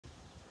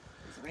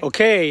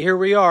Okay, here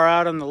we are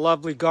out in the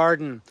lovely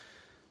garden.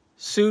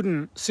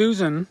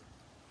 Susan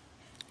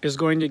is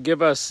going to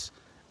give us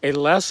a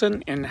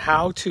lesson in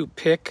how to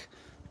pick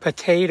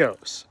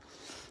potatoes,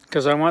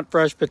 because I want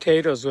fresh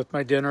potatoes with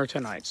my dinner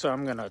tonight. So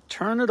I'm going to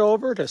turn it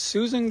over to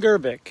Susan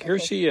Gerbic. Here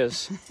she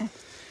is.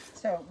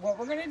 So what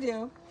we're going to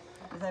do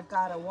is I've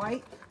got a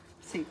white,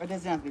 see, it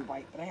doesn't have to be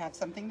white, but I have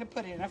something to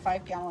put in a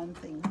 5-gallon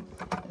thing.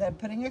 And I'm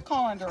putting a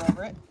colander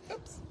over it.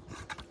 Oops.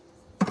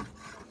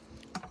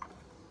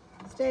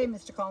 Stay,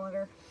 Mr.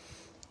 Colander.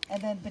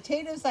 And then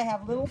potatoes, I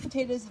have little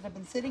potatoes that have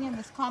been sitting in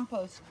this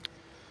compost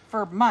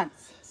for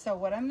months. So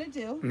what I'm going to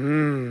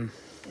do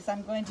is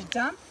I'm going to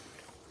dump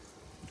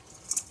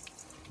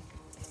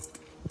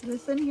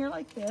this in here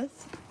like this.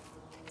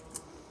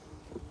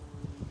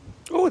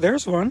 Oh,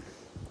 there's one.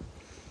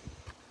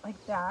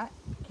 Like that.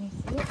 Can you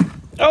see it?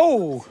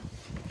 Oh!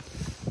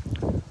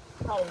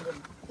 Probably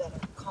the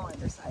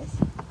colander size.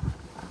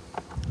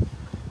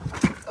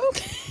 Oh!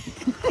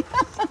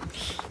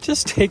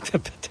 Just take the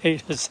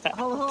potatoes out.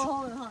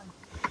 Hold on.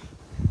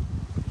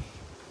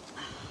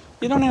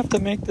 You don't have to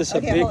make this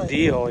a big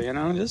deal, you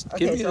know? Just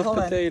give me the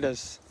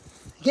potatoes.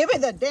 Give me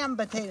the damn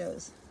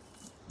potatoes.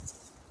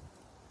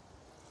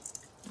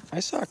 I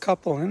saw a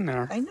couple in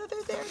there. I know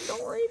they're there.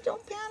 Don't worry.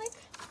 Don't panic.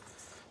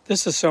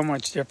 This is so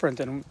much different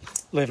than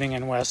living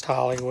in West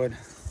Hollywood.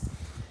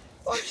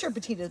 Well, I'm sure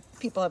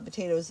people have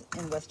potatoes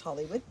in West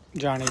Hollywood.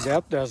 Johnny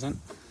Depp doesn't.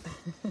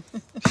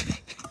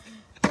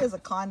 He has a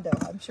condo.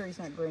 I'm sure he's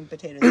not growing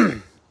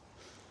potatoes.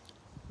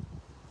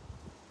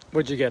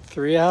 What'd you get,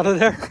 3 out of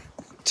there?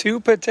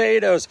 2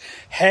 potatoes.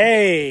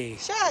 Hey!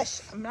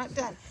 Shush! I'm not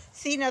done.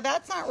 See, now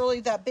that's not really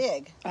that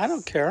big. I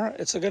don't care.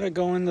 It's going to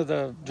go into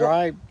the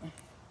dry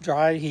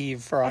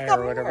heave fryer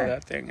or whatever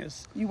that thing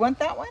is. You want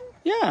that one?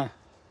 Yeah.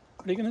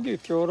 What are you going to do,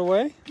 throw it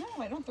away? No,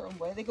 I don't throw them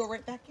away. They go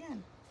right back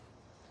in.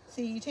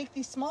 See, you take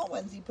these small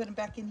ones, you put them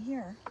back in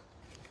here.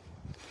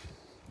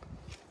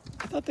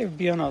 I thought they would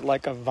be on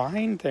like a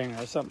vine thing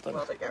or something.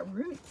 Well, they got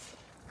roots.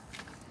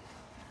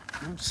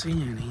 I don't see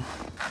any.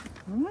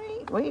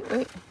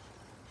 Wait.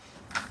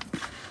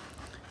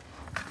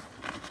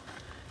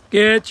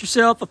 Get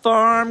yourself a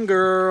farm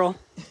girl.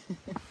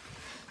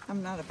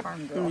 I'm not a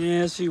farm girl.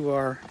 Yes, you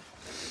are.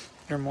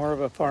 You're more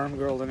of a farm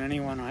girl than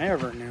anyone I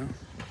ever knew.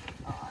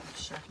 Oh, I'm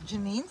sure.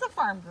 Janine's a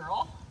farm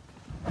girl.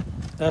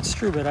 That's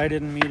true, but I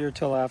didn't meet her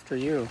till after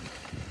you.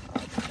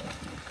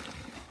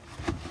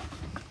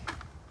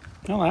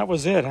 Well, that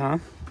was it, huh?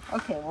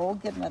 Okay, well, we'll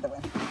get another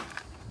one.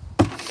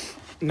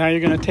 Now you're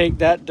going to take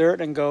that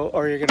dirt and go,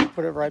 or you're going to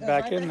put it right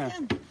back in there.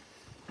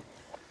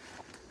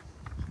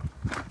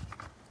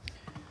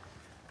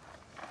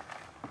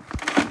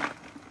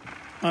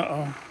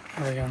 Uh-oh.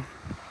 There we go.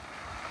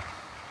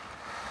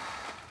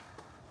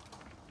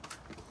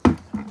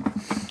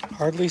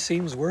 Hardly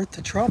seems worth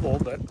the trouble,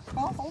 but...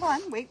 Oh, hold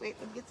on. Wait. Let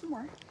me get some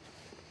more.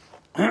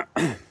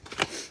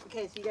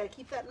 Okay, so you got to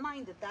keep that in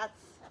mind that's...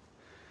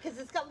 Because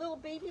it's got little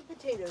baby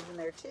potatoes in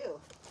there, too.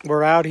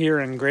 We're out here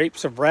in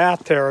Grapes of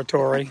Wrath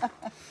territory.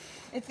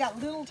 It's got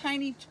little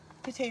tiny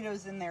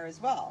potatoes in there as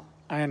well.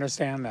 I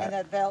understand that.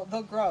 And that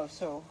they'll grow,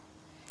 so...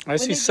 I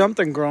see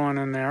something growing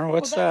in there.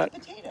 What's that?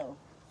 That's a potato.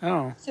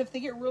 Oh. So if they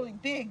get really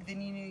big, then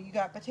you know you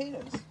got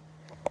potatoes.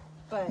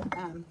 But,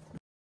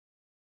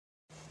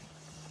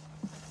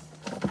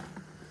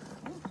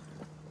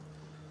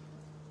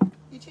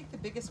 you take the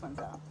biggest ones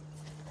out.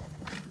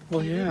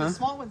 Well, you yeah. leave the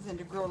small ones in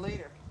to grow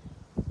later.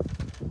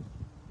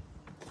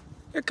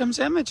 Here comes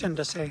Imogen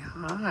to say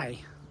hi.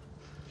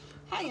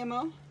 Hi,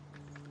 Emma.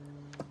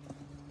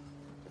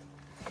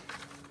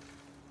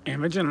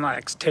 Imogen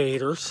likes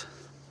taters.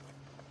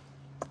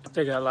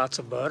 They got lots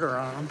of butter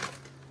on them.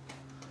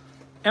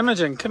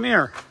 Imogen, come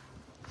here.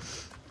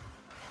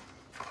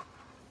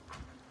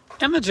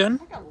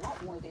 Imogen. I got a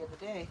lot more the other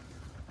day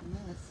than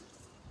this.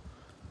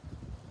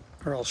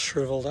 They're all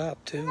shriveled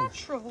up, too. They're not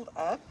shriveled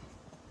up.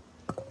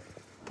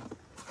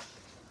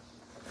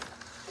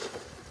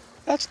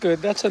 That's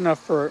good. That's enough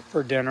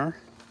for dinner.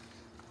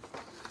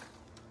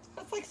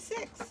 That's like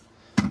 6.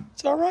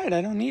 It's all right.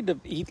 I don't need to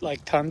eat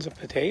like tons of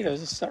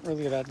potatoes. It's not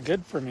really that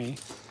good for me.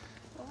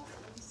 Well,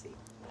 let me see.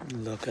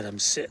 Look at them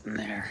sitting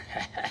there.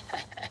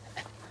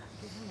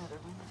 Here's another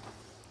one.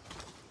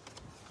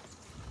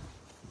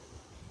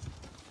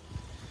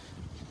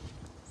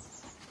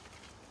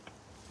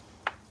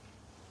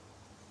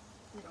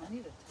 You don't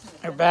need a ton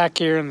of We're back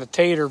here in the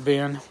tater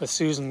bin with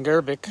Susan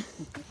Gerbic.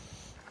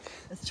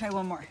 Let's try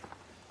one more.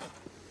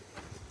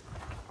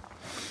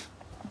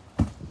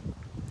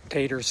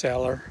 Tater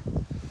seller.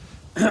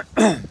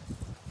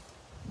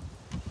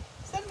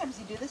 Sometimes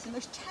you do this and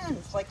there's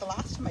tons. Like the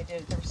last time I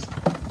did it, there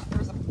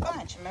was a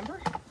bunch, remember?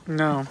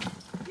 No.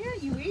 Yeah,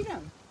 you eat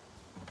them.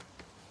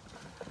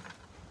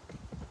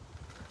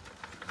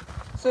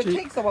 So it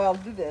takes a while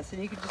to do this,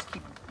 and you can just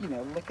keep,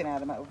 looking at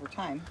them over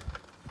time.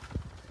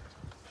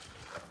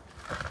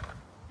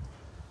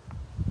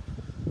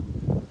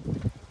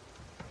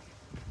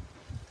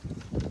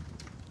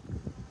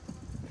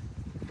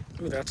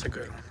 Ooh, that's a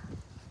good one.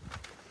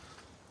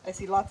 I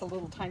see lots of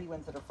little tiny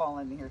ones that are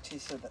falling in here too,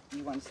 so that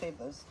you want to save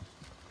those.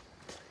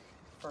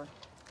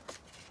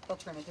 they'll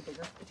turn into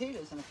bigger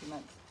potatoes in a few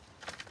months.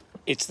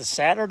 It's the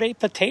Saturday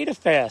Potato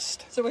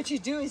Fest. So what you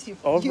do is you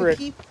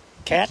keep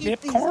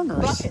Catnip these Corners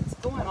buckets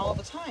going all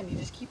the time. You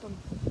just keep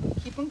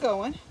them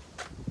going,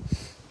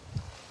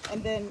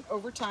 and then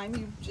over time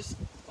you just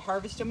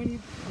harvest them when you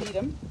need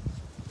them.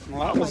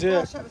 Well, that was it.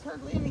 Gosh, that was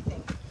hardly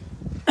anything.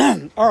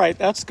 All right,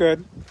 that's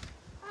good.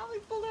 I only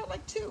pulled out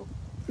like 2.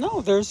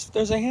 No, there's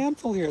a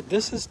handful here.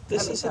 This is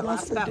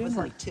enough for that dinner. was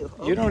like 2.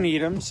 Okay. You don't eat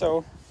them,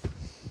 so.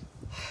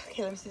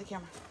 Okay, let me see the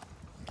camera.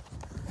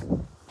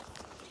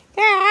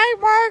 Yeah, hi,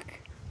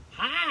 Mark.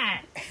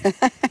 Hi.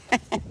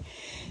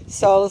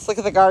 So let's look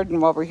at the garden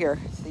while we're here.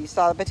 So you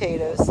saw the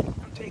potatoes.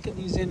 I'm taking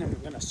these in and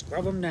I'm gonna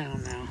scrub them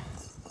down now.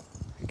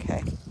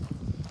 Okay.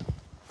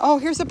 Oh,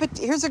 here's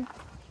a.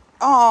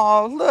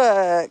 Oh,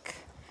 look.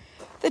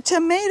 The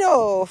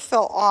tomato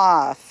fell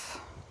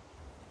off.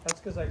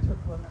 That's because I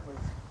took one that was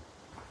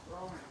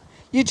growing.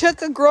 You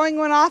took a growing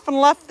one off and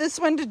left this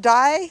one to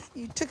die?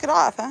 You took it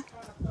off, huh?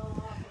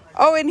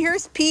 Oh, and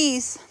here's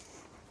peas.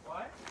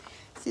 What?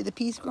 See the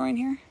peas growing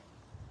here?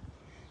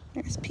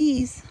 There's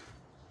peas.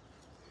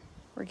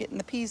 We're getting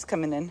the peas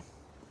coming in.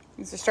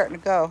 These are starting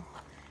to go.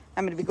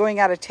 I'm going to be going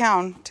out of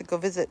town to go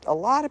visit a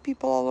lot of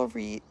people all over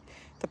the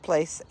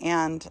place.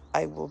 And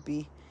I will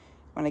be,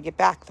 when I get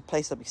back, the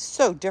place will be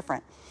so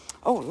different.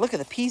 Oh, look at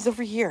the peas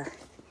over here.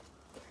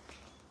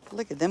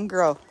 Look at them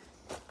grow.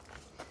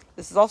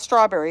 This is all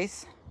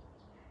strawberries.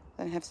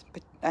 Then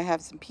I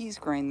have some peas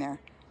growing there.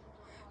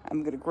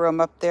 I'm going to grow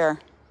them up there.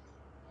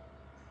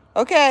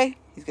 Okay.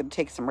 He's going to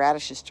take some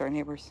radishes to our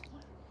neighbors.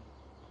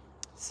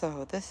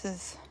 So this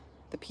is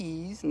the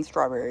peas and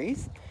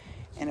strawberries.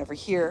 And over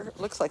here, it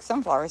looks like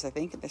sunflowers, I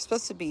think. They're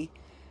supposed to be,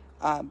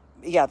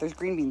 yeah, there's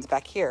green beans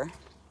back here.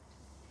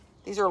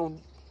 These are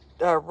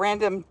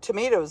random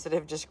tomatoes that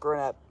have just grown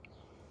up.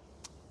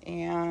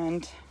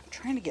 And I'm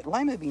trying to get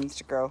lima beans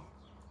to grow.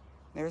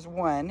 There's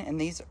one, and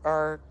these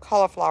are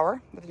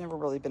cauliflower. I've never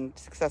really been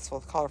successful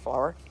with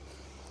cauliflower.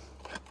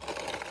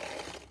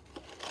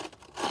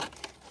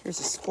 Here's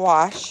a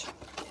squash.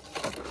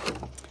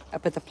 I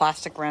put the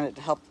plastic around it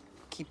to help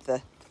keep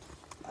the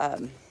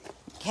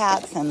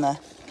cats and the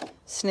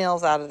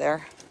snails out of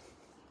there.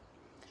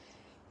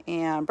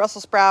 And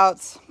Brussels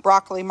sprouts,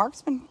 broccoli.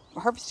 Mark's been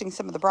harvesting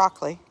some of the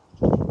broccoli.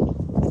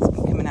 It's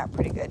been coming out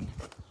pretty good.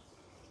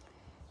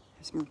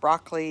 There's some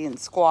broccoli and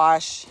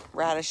squash,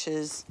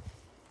 radishes,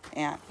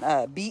 and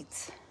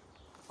beets.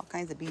 All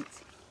kinds of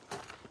beets.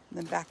 And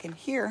then back in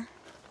here,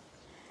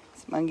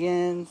 some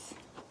onions,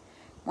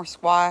 more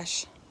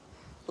squash,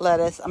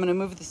 lettuce. I'm going to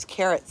move these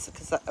carrots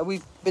because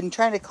we've been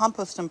trying to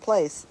compost in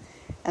place.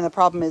 And the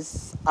problem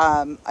is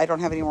I don't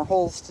have any more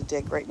holes to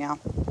dig right now.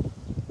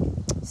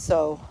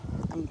 So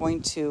I'm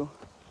going to,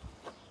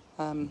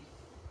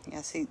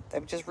 yeah, see,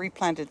 I've just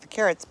replanted the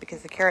carrots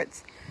because the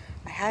carrots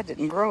I had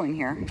didn't grow in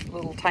here.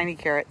 Little tiny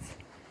carrots.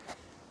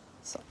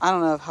 So I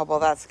don't know how well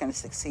that's going to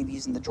succeed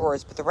using the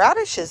drawers. But the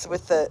radishes,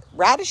 with the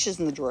radishes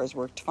in the drawers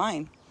worked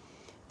fine.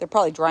 They're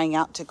probably drying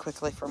out too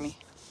quickly for me.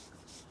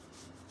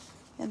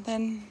 And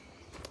then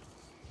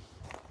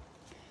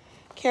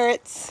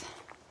carrots.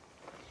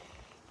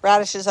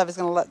 Radishes, I was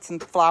going to let some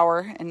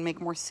flower and make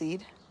more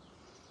seed.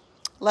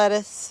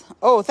 Lettuce.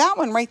 Oh, that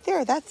one right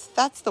there.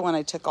 That's the one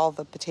I took all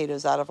the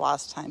potatoes out of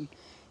last time.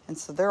 And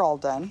so they're all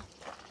done.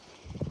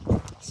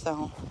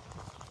 So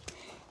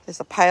there's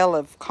a pile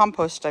of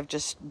compost I've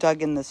just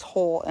dug in this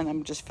hole, and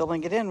I'm just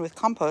filling it in with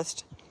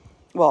compost.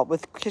 Well,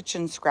 with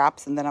kitchen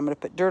scraps, and then I'm going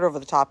to put dirt over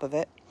the top of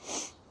it.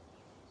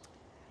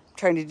 I'm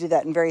trying to do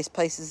that in various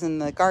places in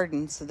the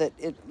garden so that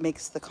it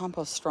makes the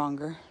compost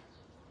stronger.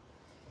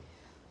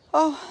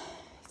 Oh,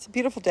 it's a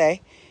beautiful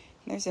day.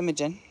 There's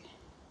Imogen.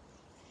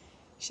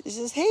 She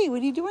says, hey,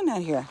 what are you doing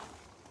out here?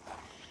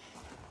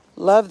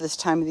 Love this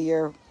time of the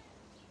year.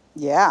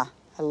 Yeah,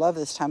 I love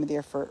this time of the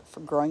year for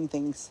growing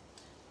things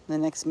in the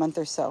next month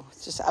or so.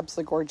 It's just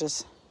absolutely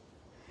gorgeous.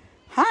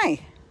 Hi.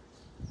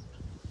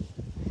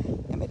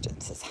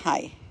 Imogen says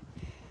hi.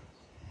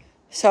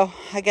 So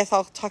I guess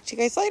I'll talk to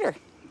you guys later.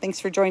 Thanks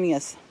for joining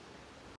us.